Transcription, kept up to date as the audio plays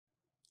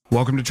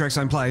Welcome to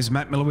Trekzone Plays.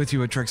 Matt Miller with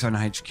you at Trekzone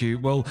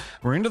HQ. Well,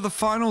 we're into the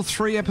final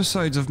 3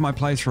 episodes of my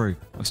playthrough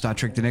of Star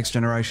Trek The Next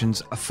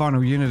Generation's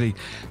Final Unity.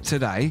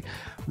 Today,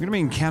 we're going to be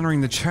encountering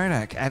the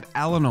Chodak at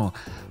Allanor.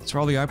 Let's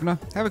roll the opener,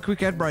 have a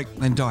quick ad break,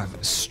 then dive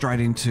straight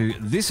into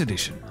this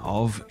edition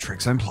of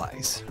Trekzone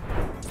Plays.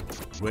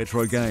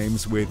 Retro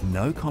games with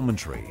no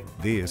commentary.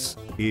 This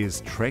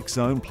is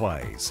Trekzone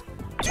Plays.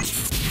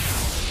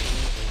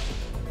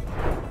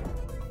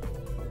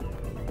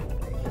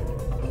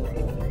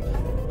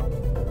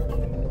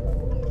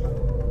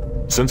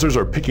 Sensors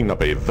are picking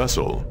up a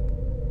vessel.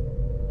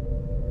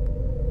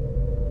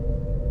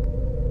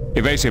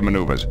 Evasive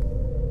maneuvers.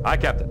 Aye,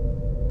 Captain.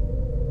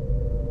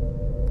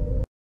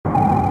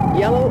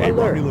 Yellow A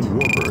alert. Romulan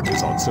warbird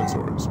is on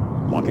sensors.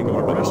 Locking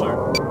orbit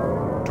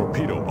alert.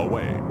 Torpedo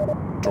away.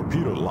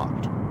 Torpedo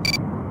locked.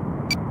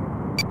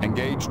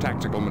 Engage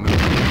tactical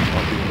maneuvers.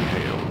 Are being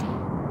hailed.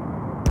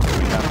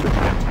 We have been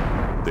hit.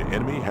 The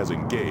enemy has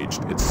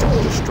engaged its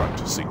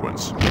self-destruct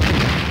sequence.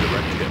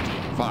 Direct hit.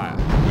 Fire.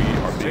 We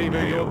are being Savor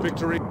your hailed.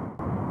 victory.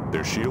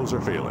 Their shields are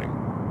failing.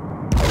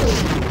 Our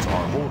shields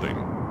are holding.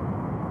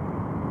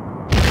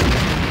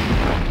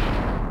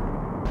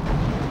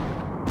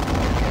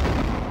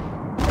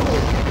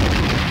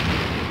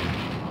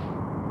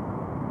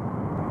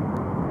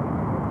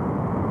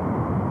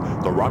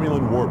 The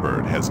Romulan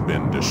warbird has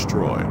been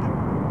destroyed.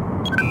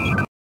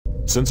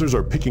 Sensors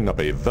are picking up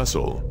a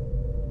vessel.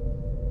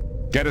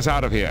 Get us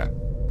out of here.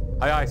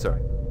 Aye, aye, sir.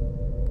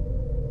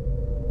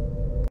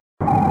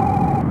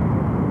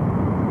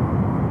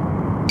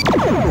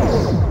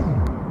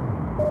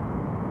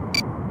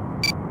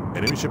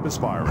 Enemy ship is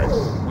firing.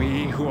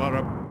 We who are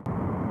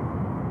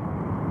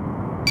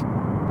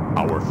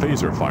Our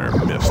phaser fire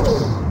missed.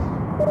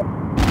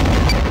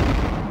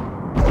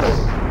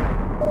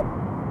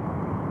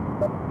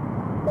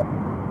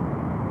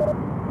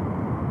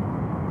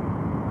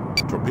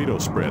 Torpedo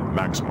spread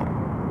maximum.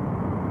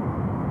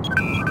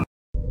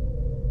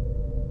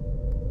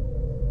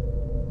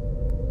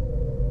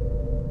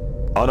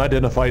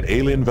 Unidentified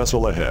alien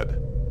vessel ahead.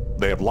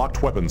 They have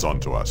locked weapons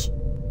onto us.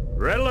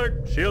 Red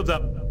alert. Shields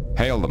up.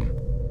 hail them.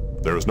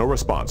 There is no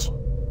response.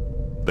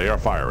 They are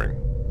firing.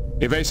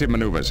 Evasive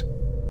maneuvers.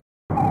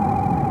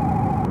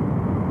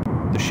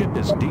 The ship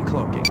is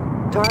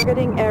decloaking.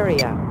 Targeting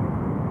area.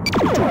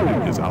 The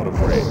target is out of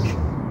range.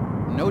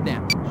 No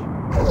damage.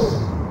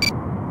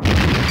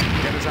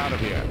 Get us out of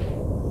here.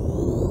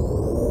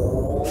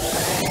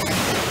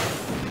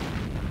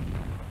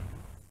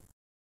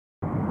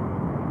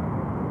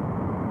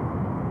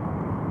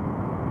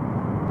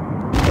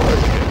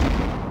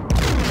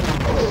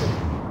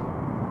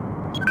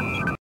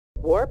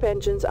 Warp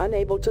engines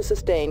unable to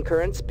sustain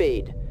current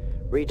speed.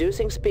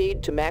 Reducing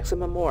speed to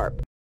maximum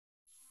warp.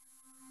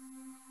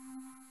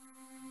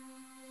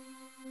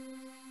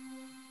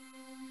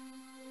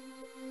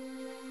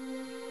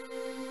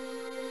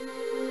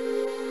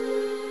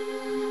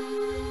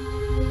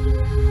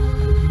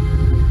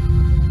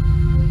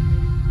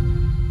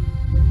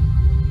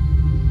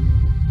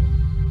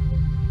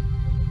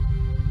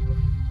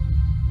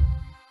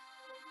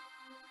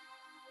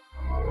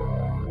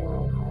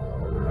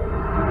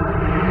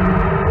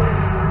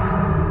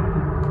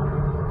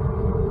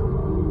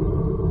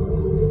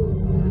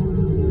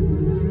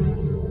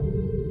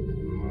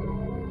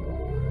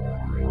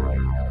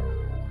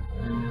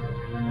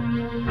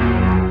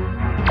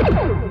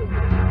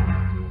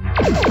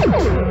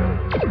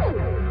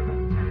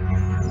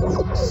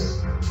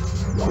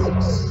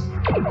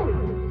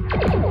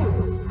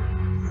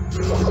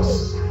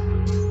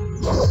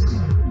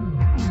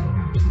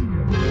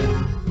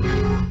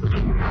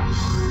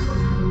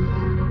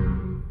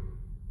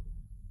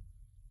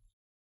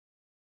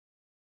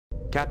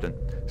 Captain,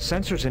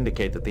 sensors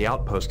indicate that the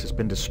outpost has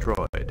been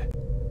destroyed.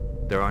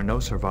 There are no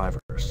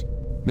survivors.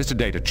 Mr.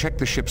 Data, check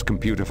the ship's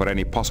computer for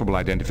any possible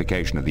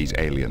identification of these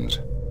aliens.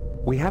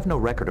 We have no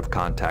record of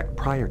contact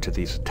prior to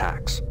these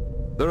attacks.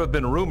 There have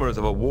been rumors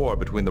of a war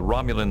between the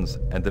Romulans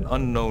and an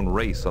unknown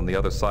race on the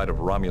other side of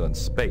Romulan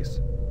space.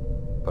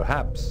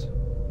 Perhaps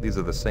these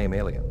are the same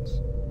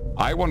aliens.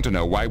 I want to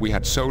know why we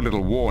had so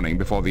little warning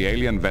before the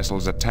alien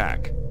vessel's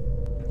attack.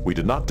 We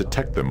did not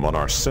detect them on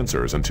our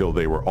sensors until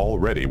they were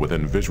already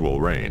within visual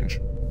range.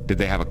 Did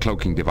they have a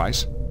cloaking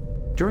device?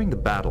 During the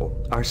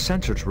battle, our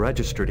sensors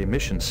registered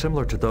emissions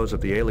similar to those of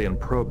the alien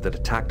probe that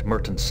attacked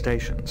Merton's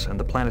stations and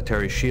the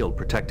planetary shield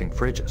protecting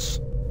Frigis.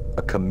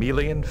 A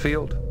chameleon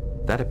field?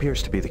 That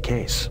appears to be the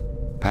case.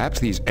 Perhaps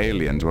these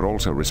aliens were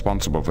also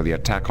responsible for the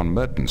attack on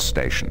Merton's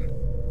station.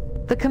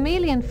 The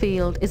chameleon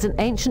field is an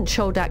ancient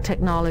Chodak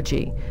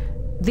technology.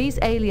 These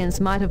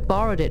aliens might have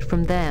borrowed it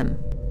from them.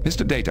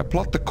 Mr. Data,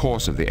 plot the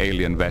course of the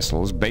alien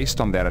vessels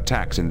based on their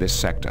attacks in this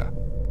sector.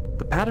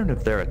 The pattern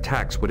of their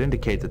attacks would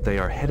indicate that they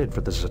are headed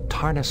for the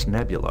Zatarnus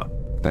Nebula.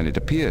 Then it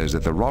appears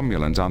that the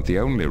Romulans aren't the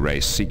only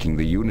race seeking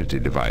the Unity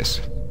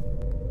device.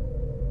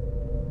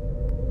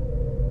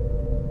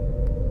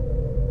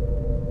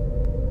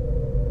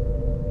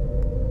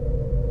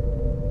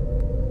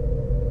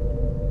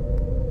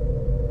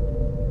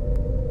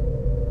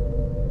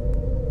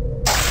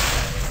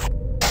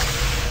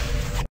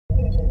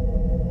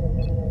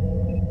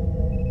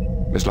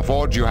 Miss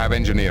LaForge, you have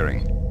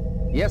engineering.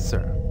 Yes,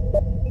 sir.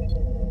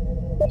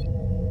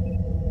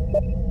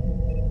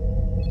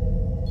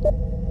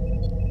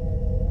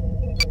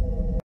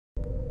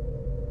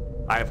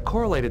 I have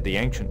correlated the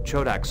ancient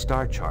Chodak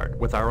star chart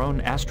with our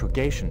own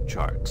astrogation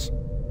charts.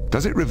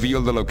 Does it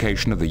reveal the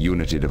location of the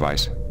Unity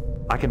device?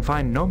 I can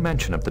find no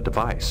mention of the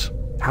device.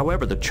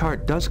 However, the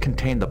chart does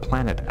contain the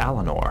planet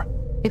Allanor.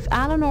 If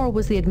Allanor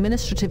was the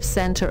administrative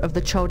center of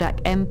the Chodak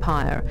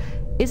Empire,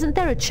 isn't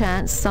there a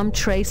chance some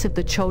trace of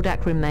the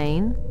Chodak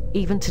remain,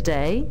 even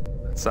today?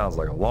 That sounds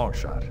like a long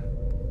shot.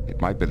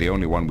 It might be the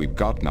only one we've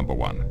got, number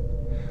one.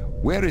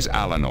 Where is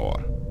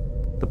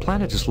Allanor? The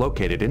planet is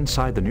located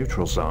inside the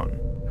neutral zone.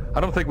 I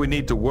don't think we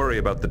need to worry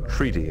about the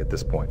treaty at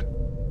this point.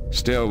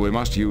 Still, we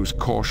must use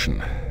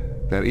caution.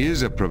 There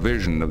is a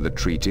provision of the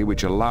treaty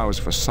which allows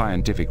for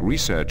scientific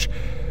research.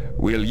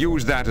 We'll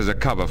use that as a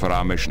cover for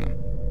our mission.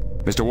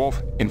 Mr.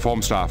 Worf,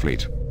 inform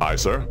Starfleet. Aye,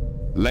 sir.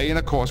 Lay in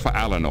a course for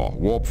Allanor,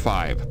 Warp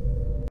 5.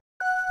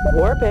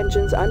 Warp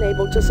engines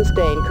unable to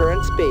sustain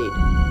current speed.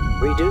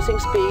 Reducing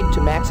speed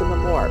to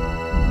maximum warp.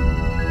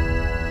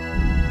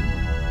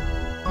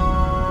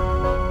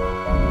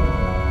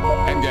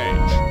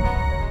 Engage.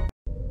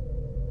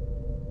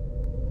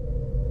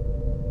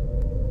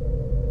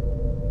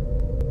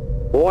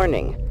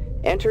 Warning.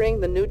 Entering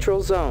the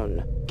neutral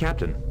zone.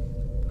 Captain,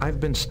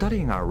 I've been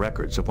studying our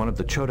records of one of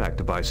the Chodak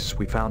devices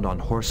we found on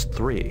Horse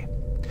 3.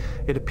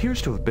 It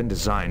appears to have been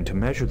designed to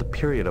measure the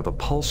period of a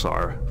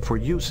pulsar for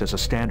use as a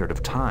standard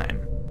of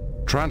time.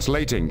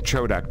 Translating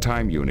Chodak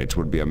time units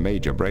would be a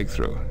major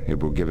breakthrough.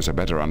 It will give us a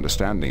better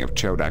understanding of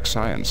Chodak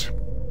science.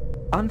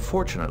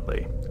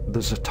 Unfortunately, the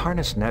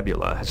Zatarnis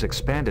Nebula has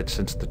expanded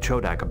since the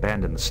Chodak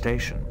abandoned the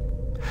station.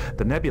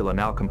 The nebula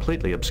now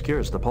completely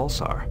obscures the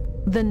pulsar.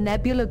 The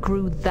nebula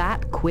grew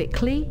that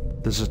quickly?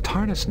 The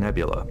Zatarnis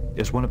Nebula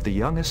is one of the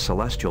youngest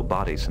celestial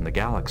bodies in the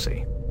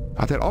galaxy.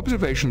 Are there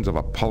observations of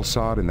a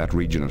pulsar in that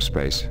region of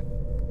space?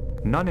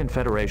 None in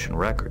Federation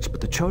records,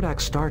 but the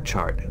Chodak star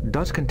chart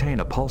does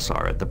contain a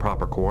pulsar at the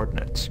proper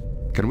coordinates.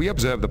 Can we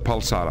observe the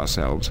pulsar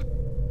ourselves?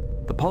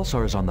 The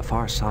pulsar is on the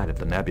far side of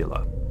the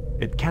nebula.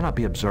 It cannot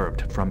be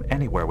observed from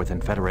anywhere within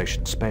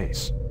Federation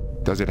space.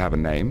 Does it have a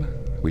name?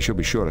 We should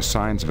be sure a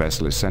science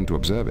vessel is sent to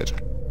observe it.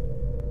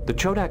 The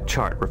Chodak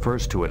chart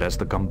refers to it as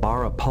the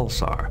Gambara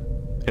pulsar.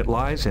 It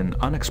lies in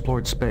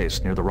unexplored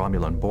space near the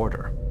Romulan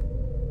border.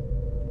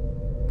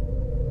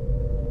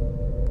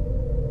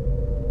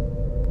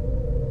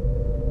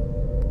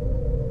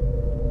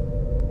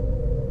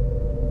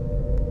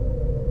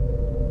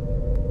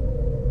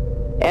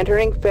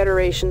 Entering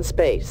Federation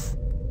space.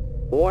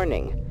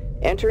 Warning.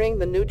 Entering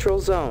the neutral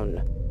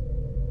zone.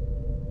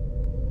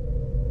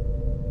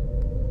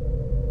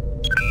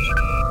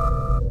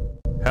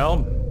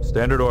 Helm,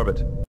 standard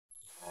orbit.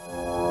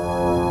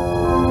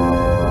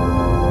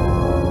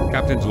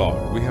 Captain's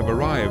log, we have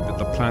arrived at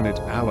the planet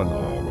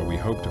Allanor, where we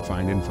hope to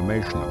find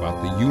information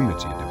about the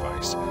Unity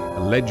device, a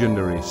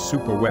legendary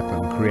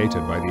superweapon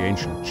created by the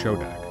ancient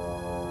Chodak.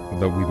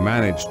 Although we've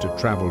managed to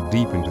travel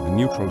deep into the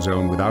neutral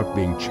zone without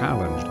being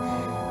challenged,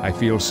 I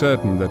feel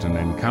certain that an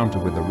encounter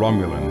with the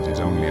Romulans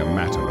is only a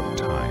matter of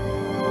time.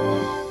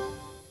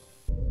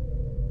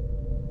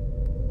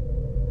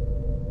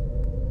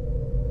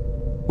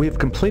 We have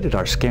completed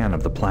our scan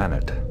of the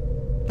planet.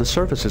 The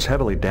surface is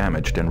heavily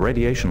damaged and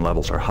radiation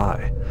levels are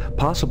high,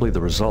 possibly the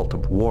result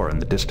of war in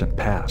the distant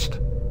past.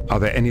 Are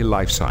there any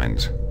life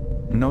signs?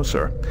 No,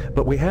 sir,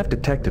 but we have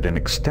detected an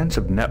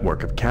extensive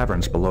network of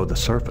caverns below the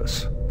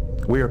surface.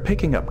 We are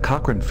picking up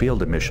Cochrane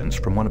field emissions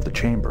from one of the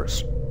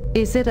chambers.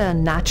 Is it a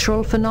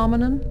natural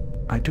phenomenon?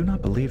 I do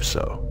not believe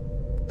so.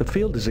 The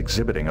field is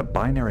exhibiting a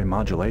binary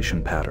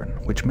modulation pattern,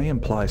 which may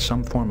imply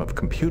some form of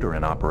computer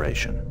in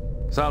operation.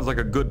 Sounds like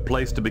a good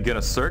place to begin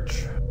a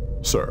search.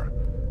 Sir,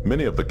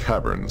 many of the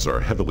caverns are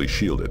heavily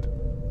shielded.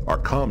 Our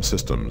comm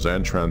systems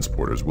and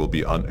transporters will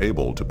be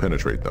unable to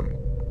penetrate them.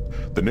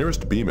 The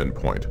nearest beam-in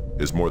point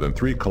is more than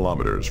 3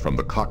 kilometers from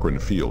the Cochrane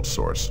field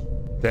source.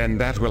 Then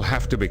that will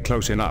have to be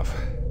close enough.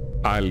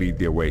 I'll lead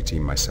the away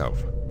team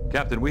myself.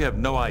 Captain, we have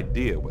no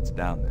idea what's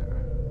down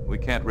there. We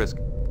can't risk...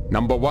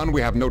 Number one, we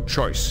have no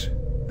choice.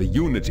 The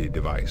Unity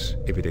device,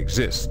 if it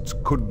exists,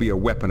 could be a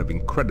weapon of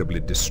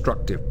incredibly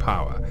destructive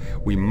power.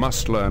 We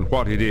must learn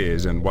what it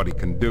is and what it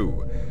can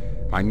do.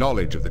 My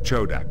knowledge of the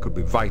Chodak could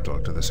be vital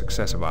to the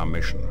success of our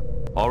mission.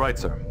 All right,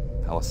 sir.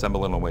 I'll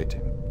assemble an away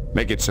team.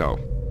 Make it so.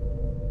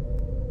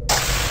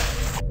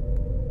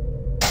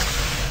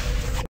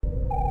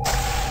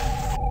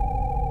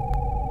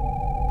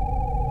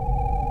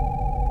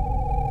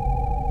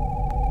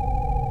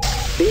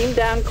 Beam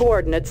down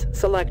coordinates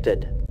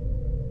selected.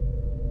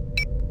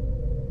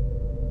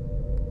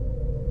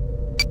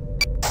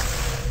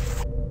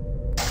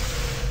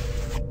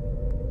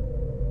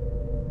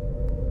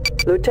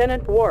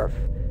 Lieutenant Worf,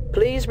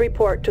 please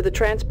report to the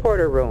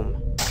transporter room.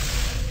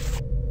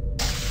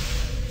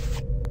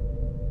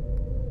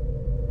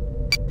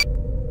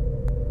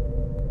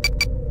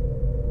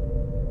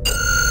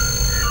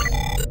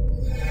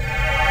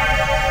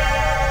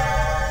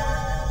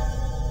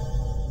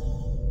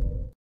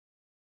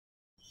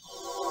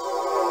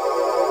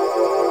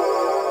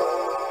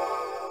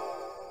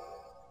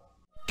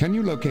 Can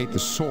you locate the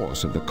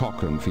source of the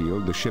Cochrane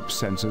field the ship's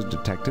sensors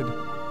detected?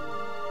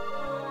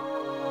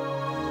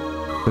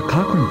 The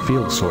Cochrane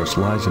field source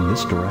lies in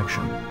this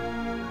direction.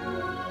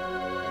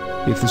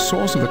 If the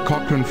source of the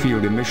Cochrane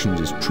field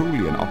emissions is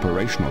truly an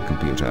operational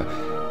computer,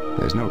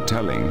 there's no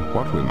telling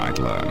what we might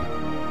learn.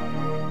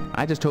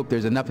 I just hope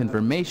there's enough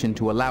information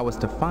to allow us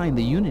to find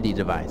the Unity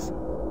device.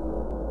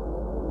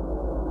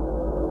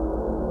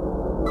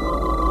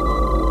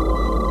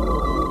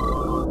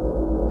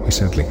 We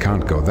simply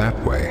can't go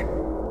that way.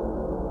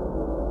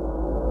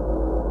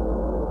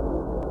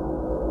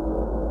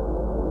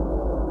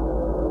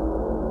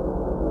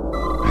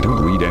 I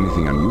don't read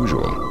anything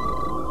unusual.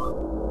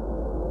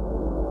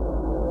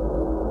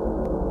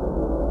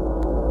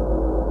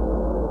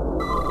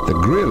 The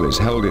grill is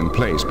held in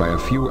place by a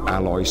few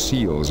alloy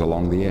seals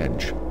along the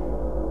edge.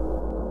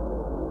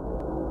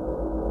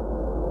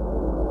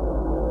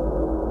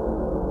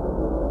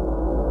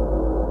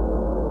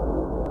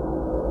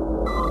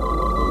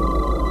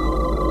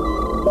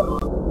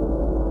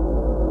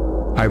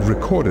 I've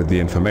recorded the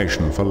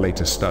information for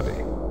later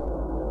study.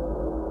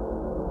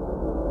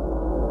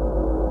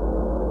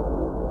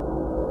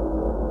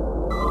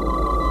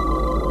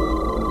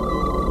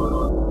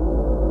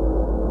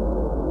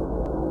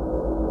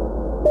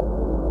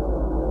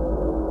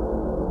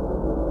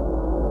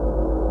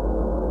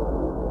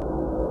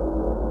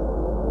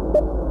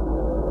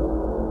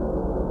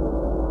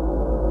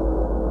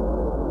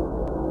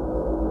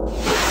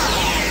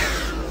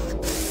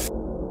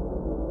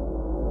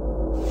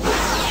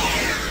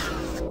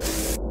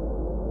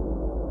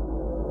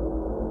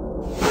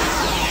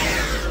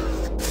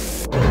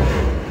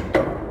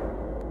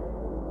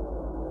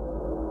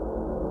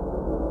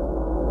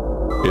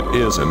 It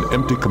is an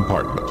empty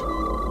compartment.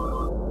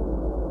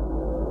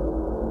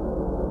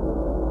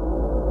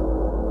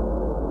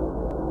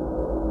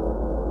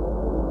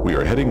 We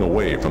are heading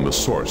away from the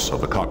source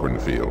of the Cochrane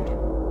field.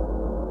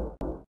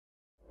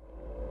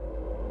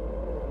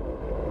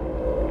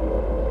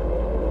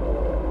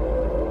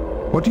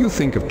 What do you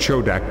think of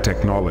Chodak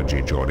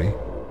technology, Geordie?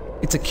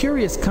 It's a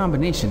curious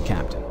combination,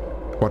 Captain.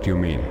 What do you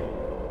mean?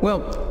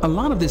 Well, a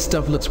lot of this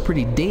stuff looks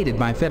pretty dated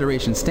by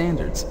Federation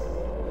standards.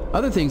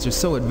 Other things are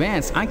so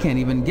advanced, I can't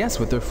even guess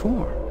what they're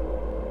for.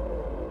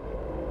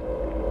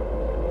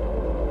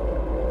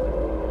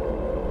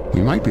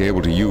 We might be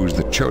able to use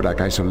the Chodak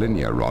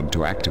isolinear rod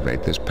to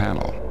activate this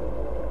panel.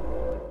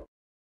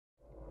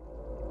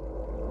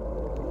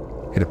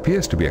 It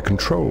appears to be a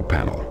control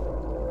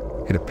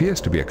panel. It appears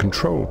to be a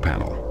control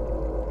panel.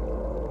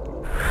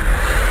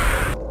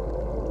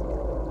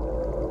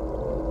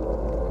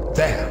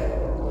 There!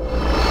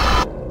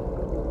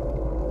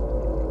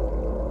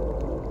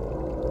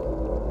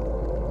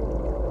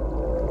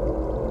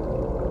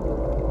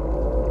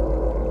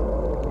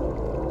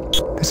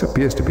 This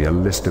appears to be a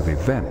list of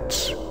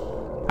events.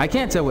 I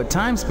can't tell what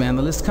time span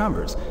the list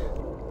covers.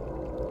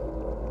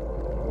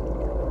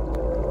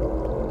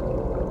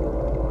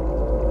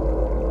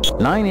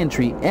 Line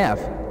entry F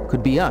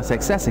could be us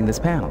accessing this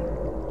panel.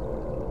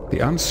 The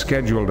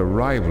unscheduled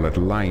arrival at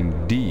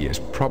line D is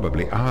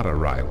probably our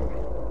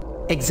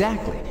arrival.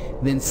 Exactly.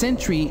 Then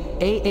Sentry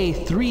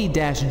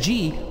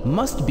AA3-G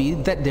must be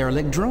that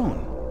derelict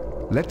drone.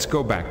 Let's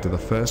go back to the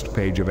first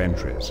page of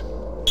entries.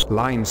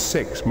 Line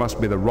 6 must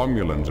be the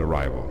Romulans'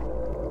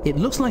 arrival. It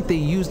looks like they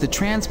used the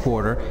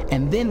transporter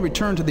and then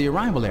returned to the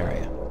arrival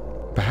area.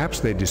 Perhaps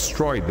they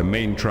destroyed the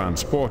main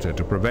transporter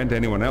to prevent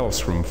anyone else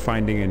from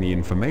finding any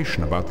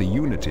information about the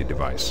Unity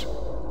device.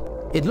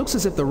 It looks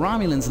as if the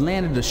Romulans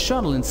landed a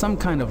shuttle in some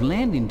kind of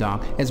landing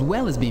dock as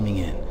well as beaming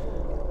in.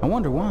 I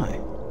wonder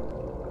why.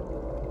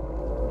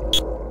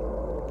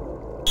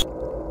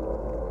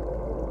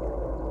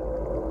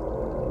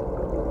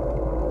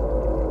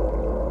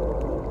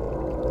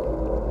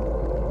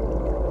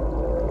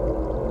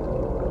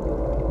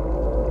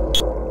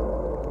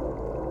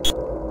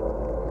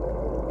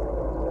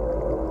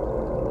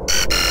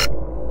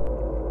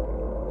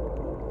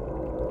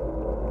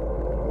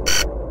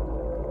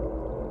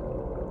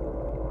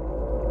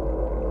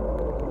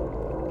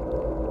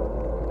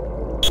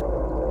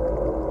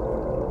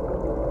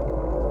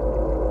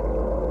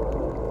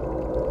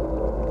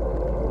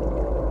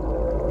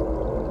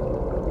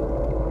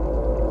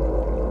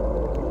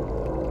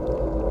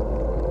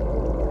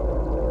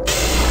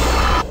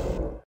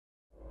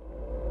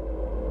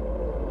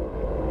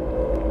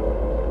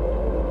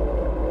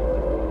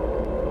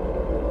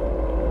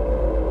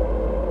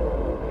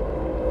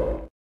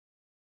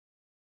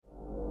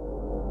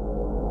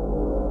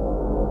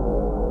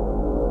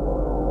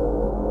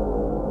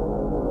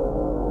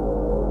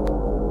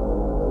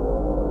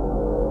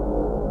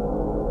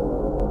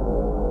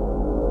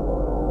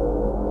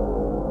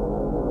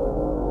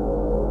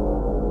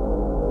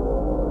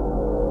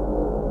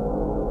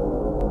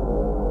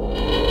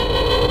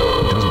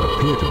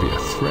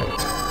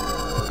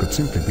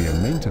 Simply be a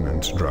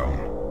maintenance drone.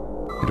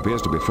 It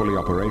appears to be fully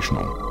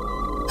operational.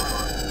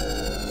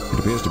 It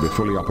appears to be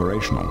fully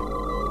operational.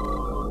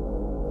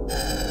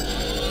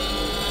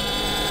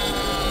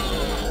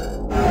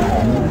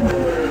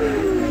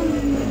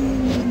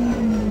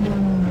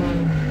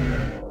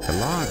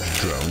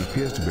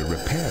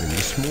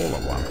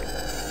 smaller one.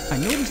 I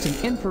noticed an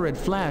infrared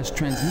flash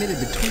transmitted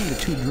between the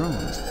two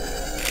drones.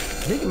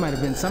 I think it might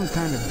have been some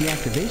kind of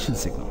deactivation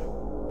signal.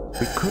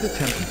 We could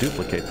attempt to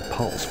duplicate the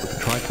pulse with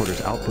the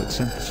tricorder's output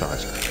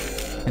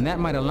synthesizer. And that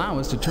might allow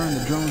us to turn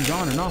the drones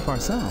on and off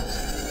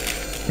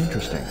ourselves.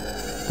 Interesting.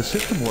 The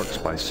system works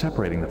by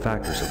separating the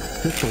factors of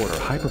the fifth-order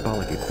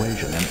hyperbolic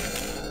equation and...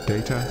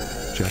 Data,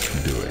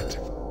 just do it.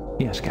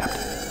 Yes,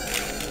 Captain.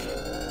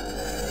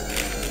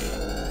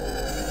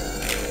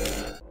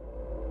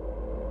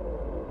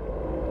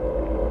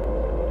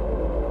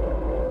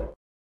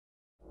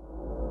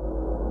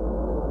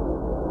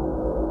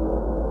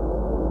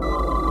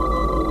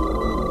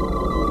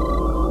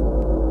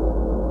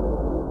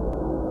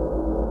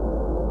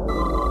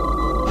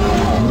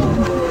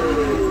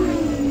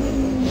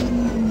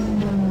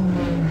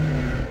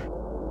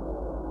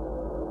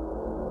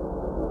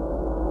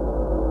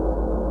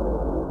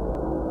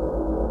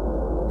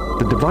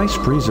 The device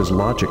freezes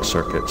logic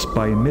circuits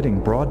by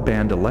emitting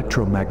broadband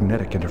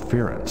electromagnetic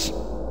interference.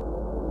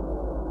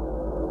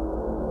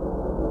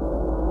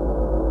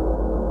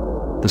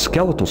 The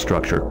skeletal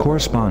structure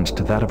corresponds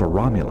to that of a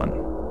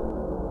Romulan.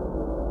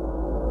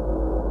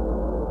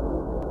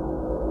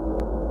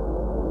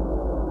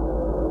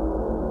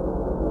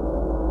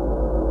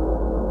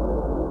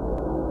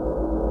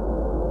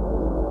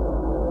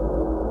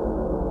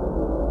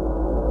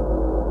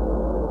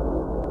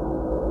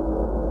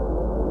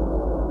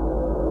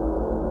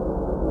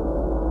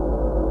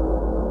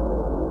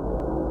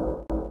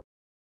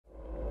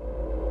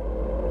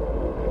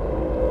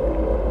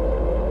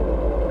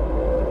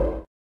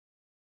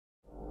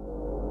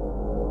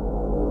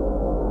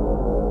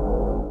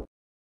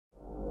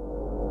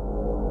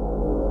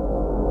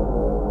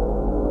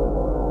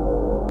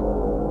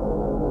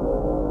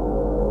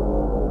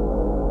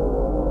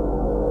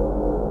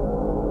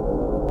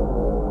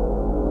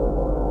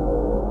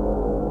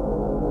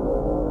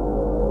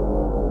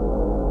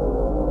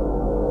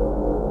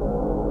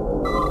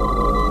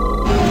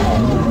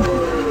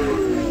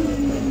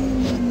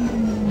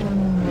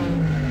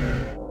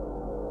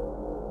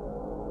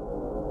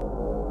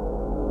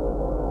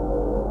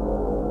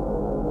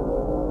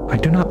 I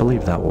do not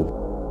believe that will...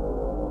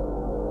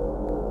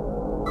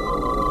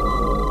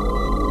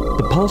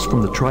 The pulse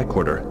from the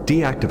tricorder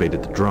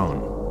deactivated the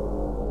drone.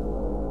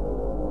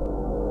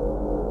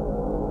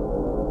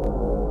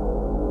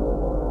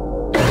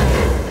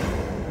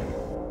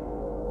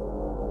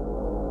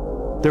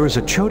 There is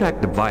a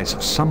Chodak device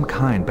of some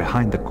kind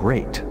behind the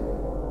grate.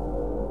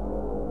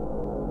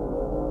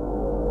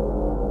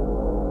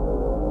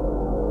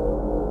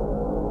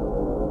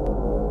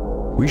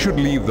 We should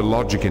leave the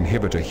logic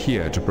inhibitor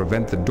here to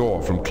prevent the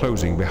door from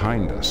closing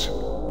behind us.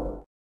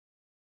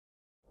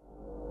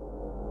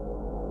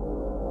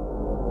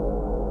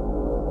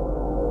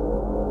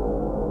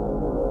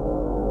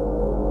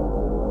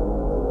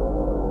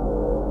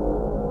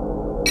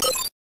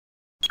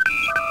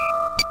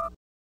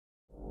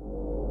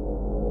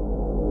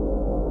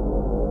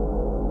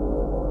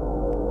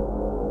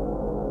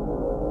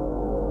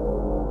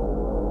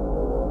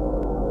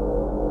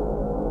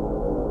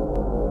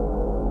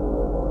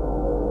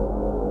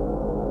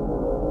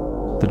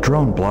 The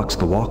drone blocks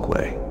the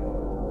walkway.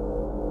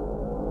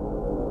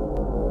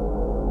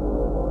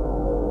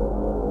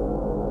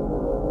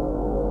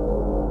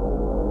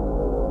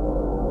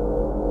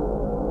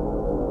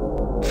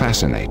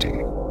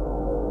 Fascinating.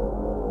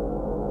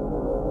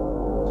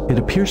 It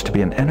appears to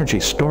be an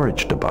energy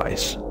storage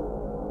device.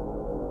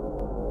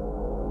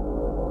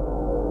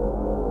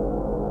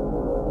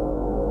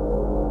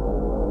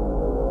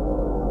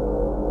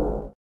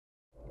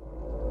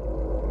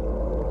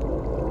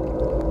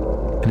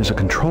 It is a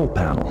control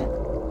panel.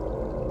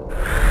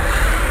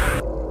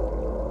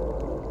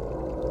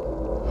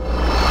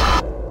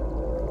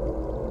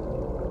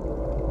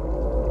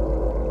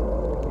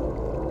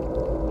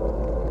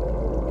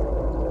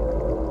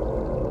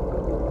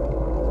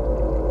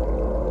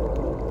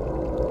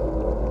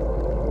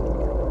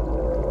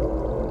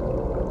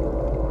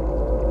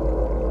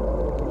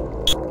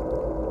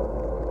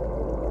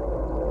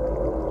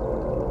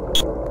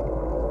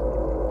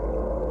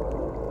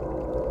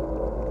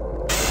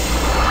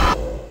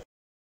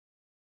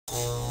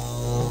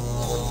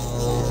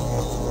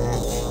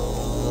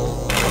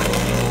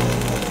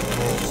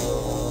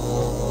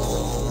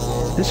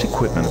 This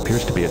equipment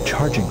appears to be a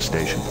charging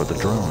station for the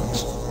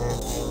drones.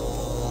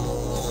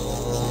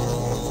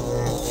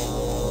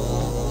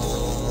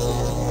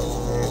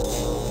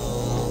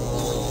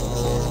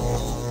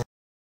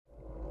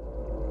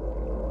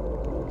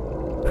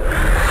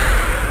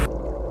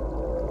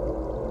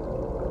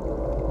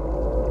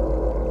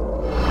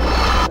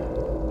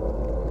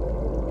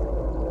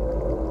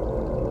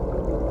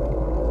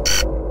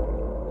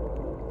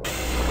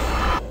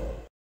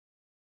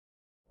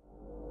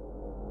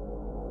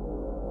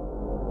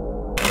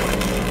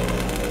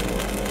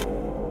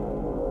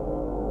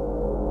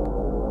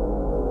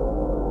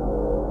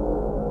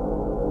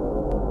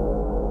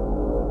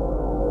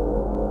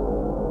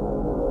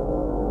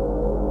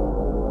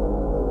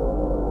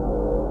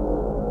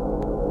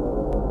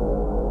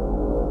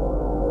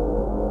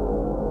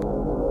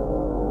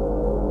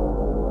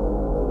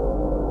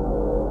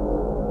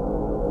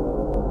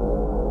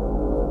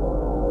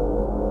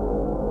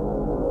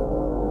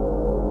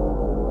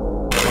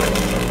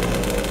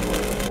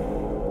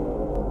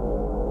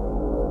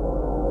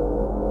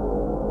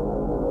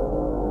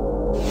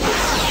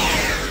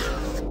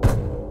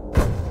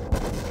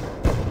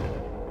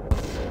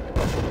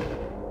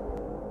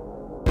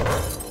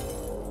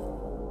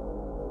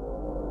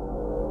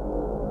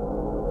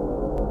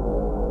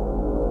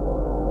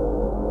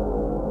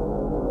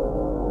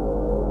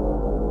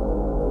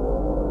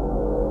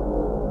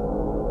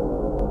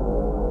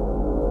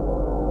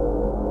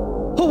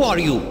 Who are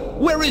you?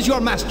 Where is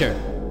your master?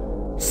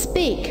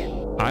 Speak.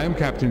 I am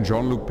Captain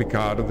Jean-Luc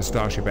Picard of the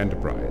Starship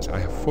Enterprise. I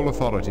have full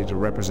authority to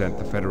represent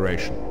the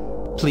Federation.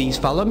 Please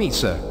follow me,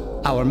 sir.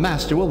 Our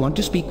master will want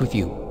to speak with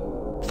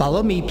you.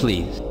 Follow me,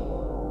 please.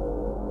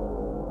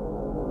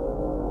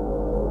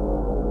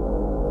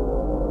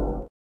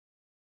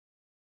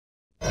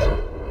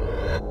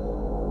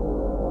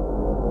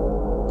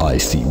 I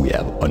see we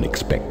have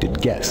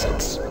unexpected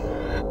guests.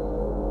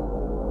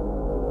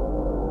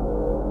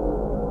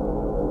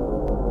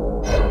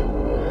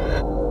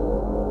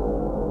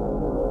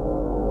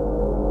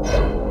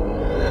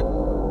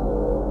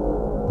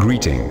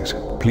 Greetings.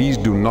 Please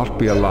do not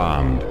be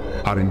alarmed.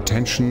 Our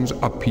intentions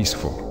are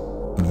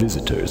peaceful.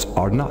 Visitors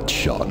are not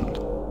shunned.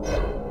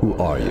 Who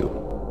are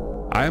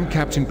you? I am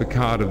Captain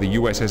Picard of the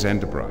USS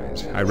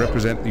Enterprise. I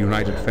represent the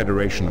United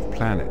Federation of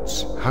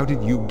Planets. How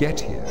did you get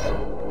here?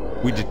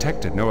 We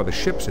detected no other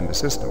ships in the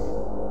system.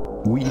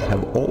 We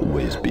have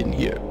always been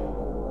here.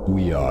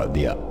 We are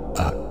the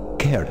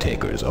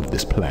caretakers of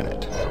this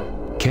planet.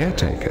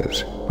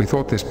 Caretakers? We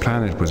thought this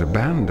planet was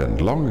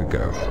abandoned long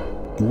ago.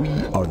 We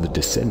are the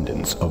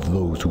descendants of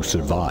those who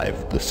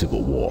survived the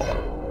Civil War.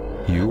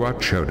 You are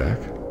Chodak?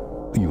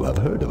 You have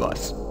heard of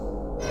us.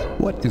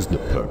 What is the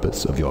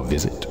purpose of your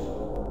visit?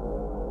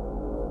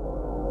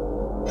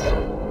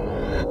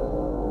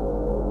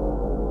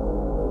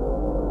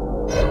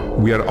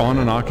 We are on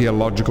an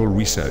archaeological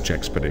research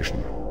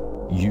expedition.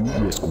 You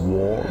risk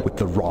war with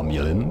the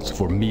Romulans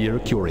for mere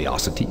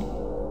curiosity?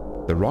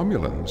 The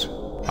Romulans?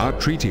 Our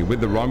treaty with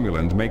the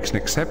Romulans makes an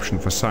exception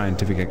for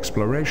scientific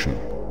exploration.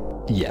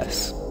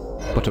 Yes,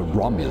 but a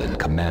Romulan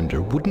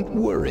commander wouldn't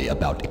worry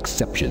about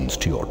exceptions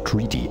to your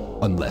treaty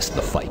unless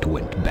the fight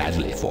went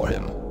badly for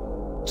him.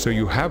 So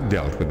you have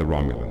dealt with the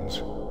Romulans?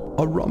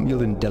 A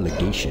Romulan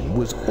delegation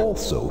was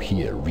also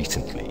here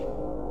recently.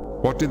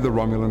 What did the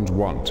Romulans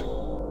want?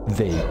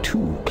 They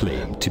too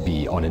claimed to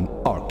be on an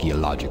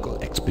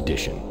archaeological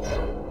expedition.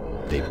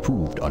 They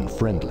proved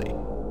unfriendly.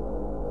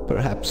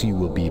 Perhaps you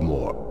will be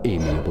more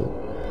amiable.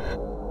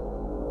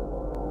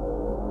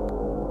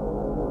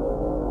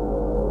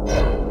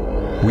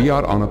 We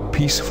are on a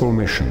peaceful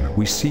mission.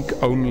 We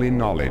seek only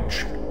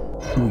knowledge.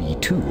 We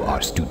too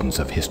are students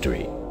of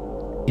history.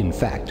 In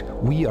fact,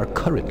 we are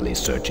currently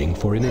searching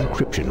for an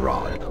encryption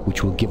rod,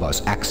 which will give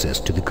us access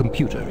to the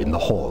computer in the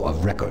Hall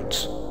of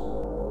Records.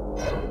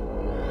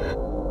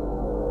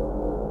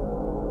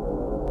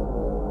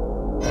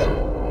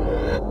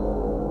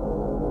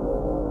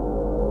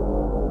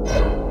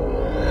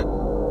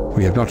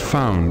 We have not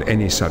found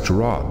any such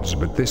rods,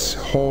 but this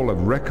Hall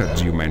of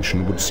Records you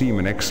mentioned would seem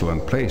an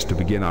excellent place to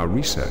begin our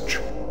research.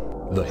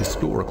 The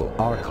historical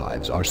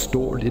archives are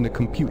stored in a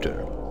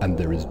computer, and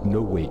there is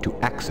no way to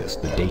access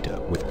the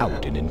data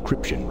without an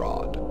encryption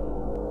rod.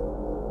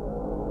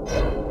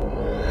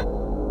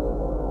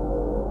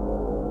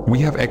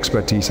 We have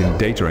expertise in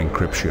data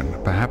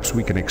encryption. Perhaps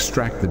we can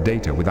extract the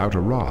data without a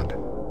rod.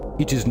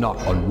 It is not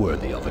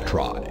unworthy of a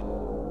try.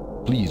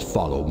 Please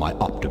follow my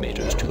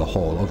optimators to the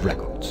Hall of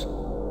Records.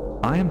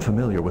 I am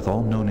familiar with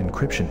all known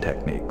encryption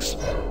techniques.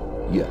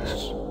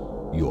 Yes,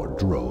 your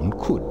drone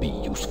could be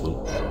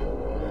useful.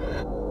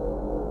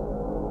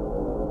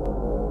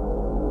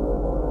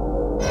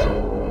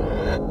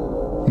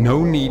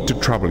 No need to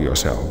trouble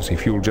yourselves.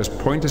 If you'll just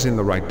point us in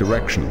the right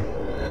direction.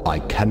 I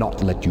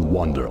cannot let you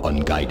wander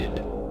unguided.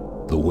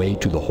 The way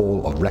to the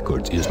Hall of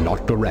Records is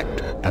not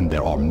direct, and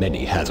there are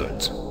many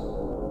hazards.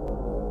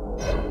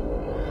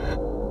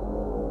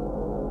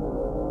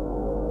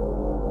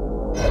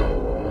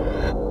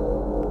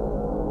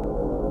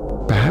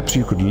 Perhaps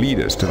you could lead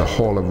us to the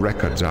Hall of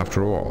Records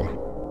after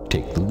all.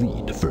 Take the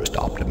lead, First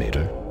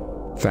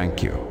Optimator.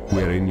 Thank you.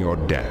 We're in your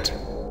debt.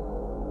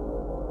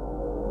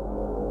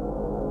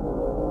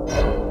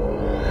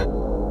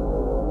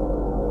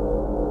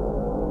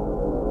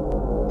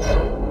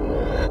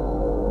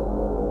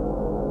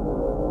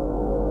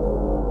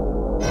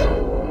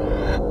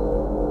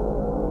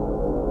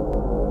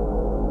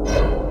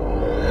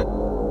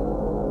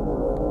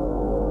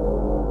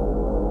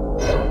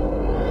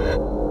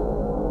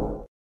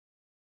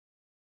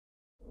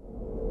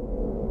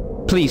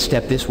 Please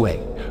step this way.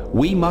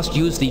 We must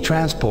use the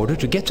transporter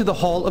to get to the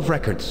Hall of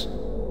Records.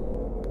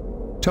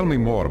 Tell me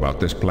more about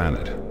this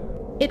planet.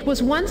 It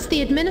was once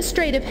the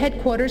administrative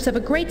headquarters of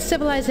a great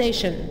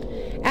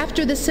civilization.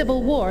 After the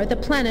Civil War, the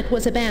planet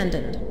was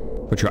abandoned.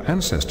 But your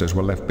ancestors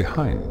were left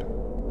behind.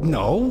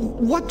 No,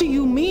 what do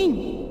you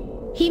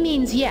mean? He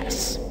means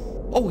yes.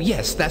 Oh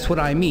yes, that's what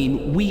I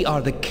mean. We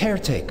are the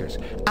caretakers.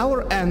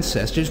 Our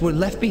ancestors were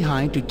left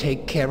behind to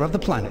take care of the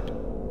planet.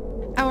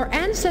 Our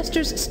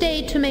ancestors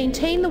stayed to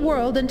maintain the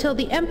world until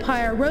the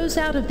Empire rose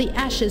out of the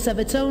ashes of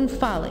its own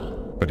folly.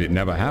 But it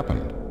never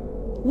happened.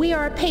 We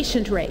are a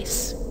patient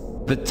race.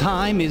 The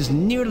time is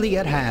nearly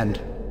at hand.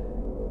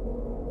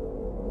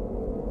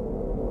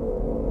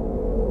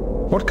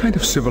 What kind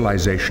of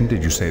civilization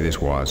did you say this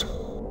was?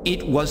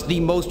 It was the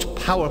most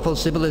powerful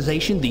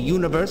civilization the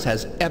universe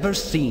has ever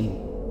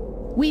seen.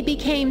 We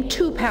became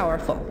too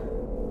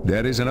powerful.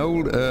 There is an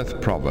old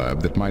Earth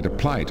proverb that might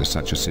apply to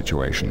such a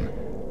situation.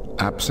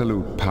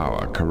 Absolute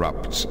power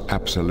corrupts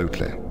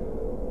absolutely.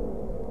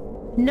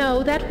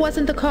 No, that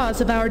wasn't the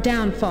cause of our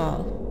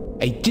downfall.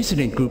 A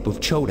dissident group of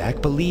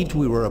Chodak believed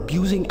we were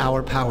abusing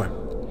our power.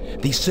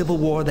 The civil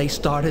war they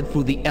started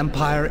threw the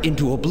Empire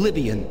into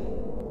oblivion.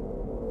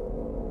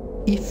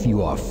 If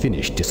you are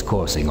finished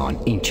discoursing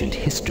on ancient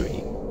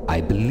history,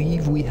 I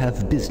believe we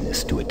have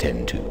business to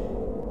attend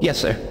to. Yes,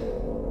 sir.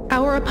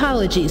 Our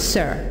apologies,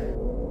 sir.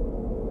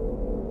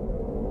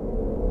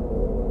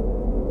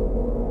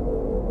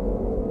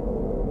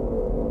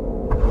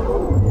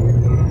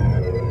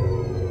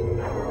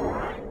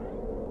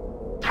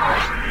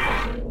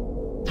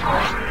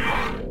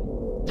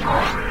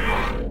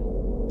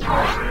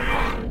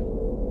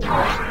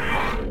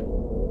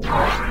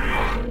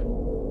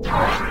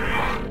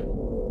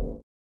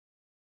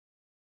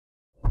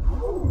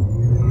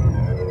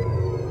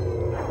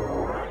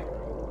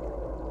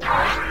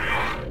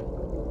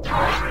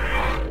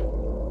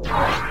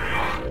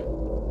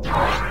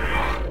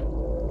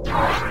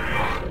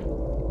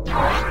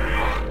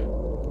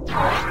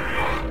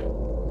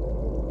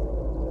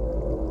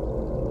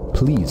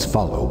 Please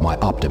follow my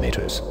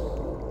optimators.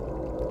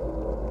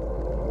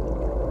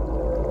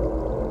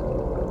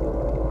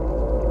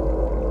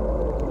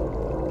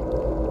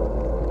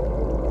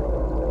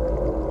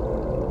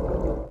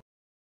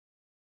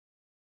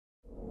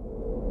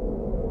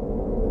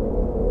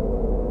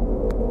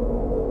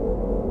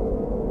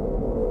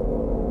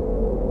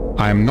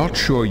 I am not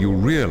sure you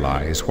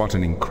realize what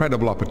an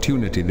incredible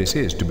opportunity this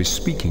is to be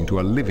speaking to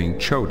a living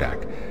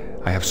Chodak.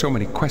 I have so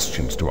many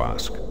questions to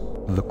ask.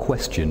 The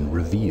question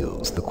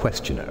reveals the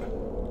questioner.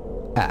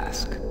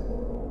 Ask.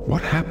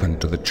 What happened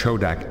to the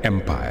Chodak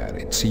Empire?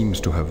 It seems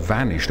to have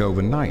vanished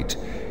overnight.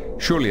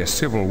 Surely a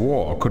civil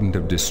war couldn't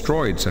have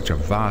destroyed such a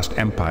vast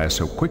empire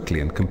so quickly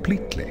and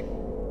completely.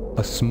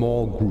 A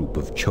small group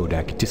of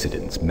Chodak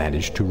dissidents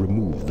managed to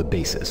remove the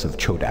basis of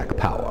Chodak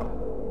power.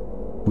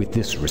 With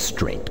this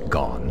restraint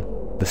gone,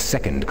 the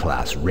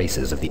second-class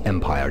races of the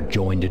Empire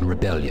joined in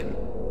rebellion.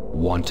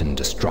 Wanton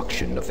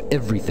destruction of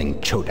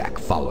everything Chodak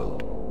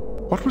followed.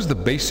 What was the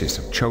basis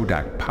of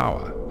Chodak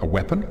power? A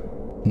weapon?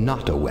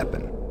 Not a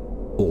weapon,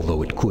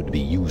 although it could be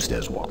used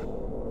as one.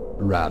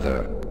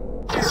 Rather,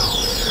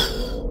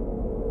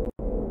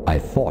 I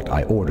thought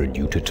I ordered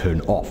you to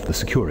turn off the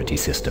security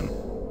system.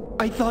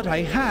 I thought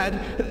I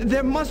had.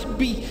 There must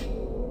be...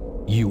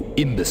 You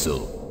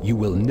imbecile! You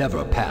will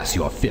never pass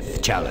your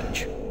 5th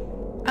challenge.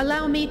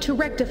 Allow me to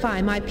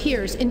rectify my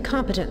peer's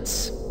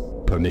incompetence.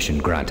 Permission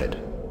granted.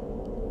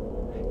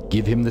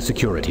 Give him the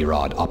security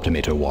rod,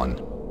 Optimator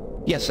 1.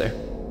 Yes, sir.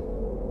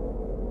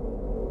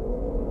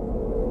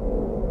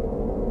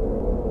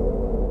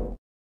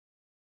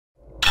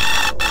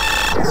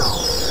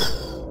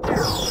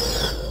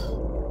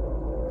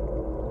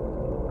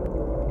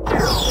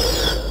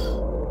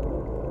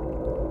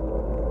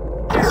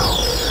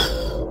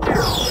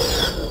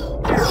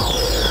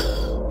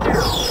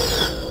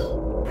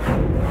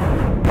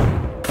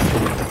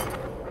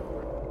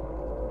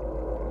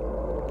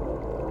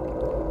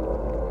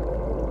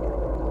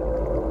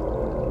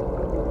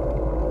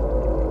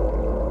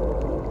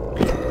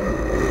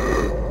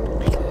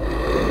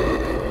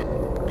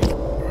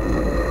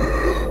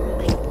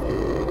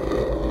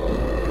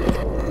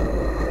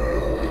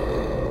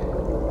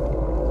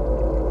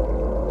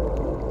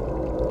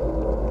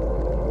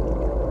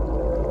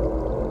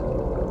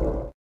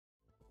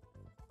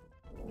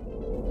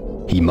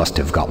 He must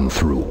have gotten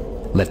through.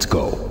 Let's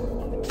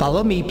go.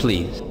 Follow me,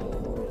 please.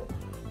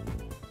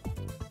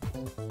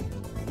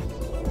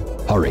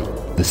 Hurry.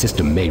 The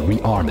system may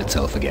rearm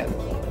itself again.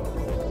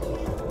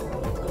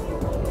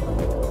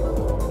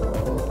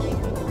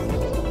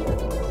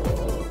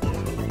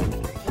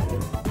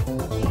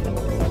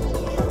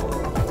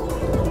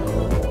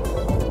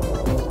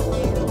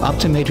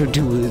 Optimator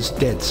 2 is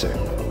dead, sir.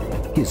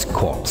 His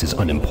corpse is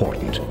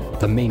unimportant.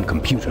 The main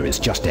computer is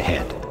just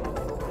ahead.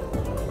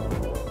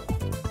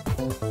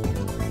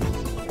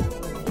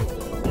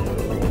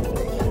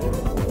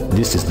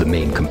 This is the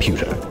main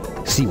computer.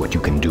 See what you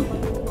can do.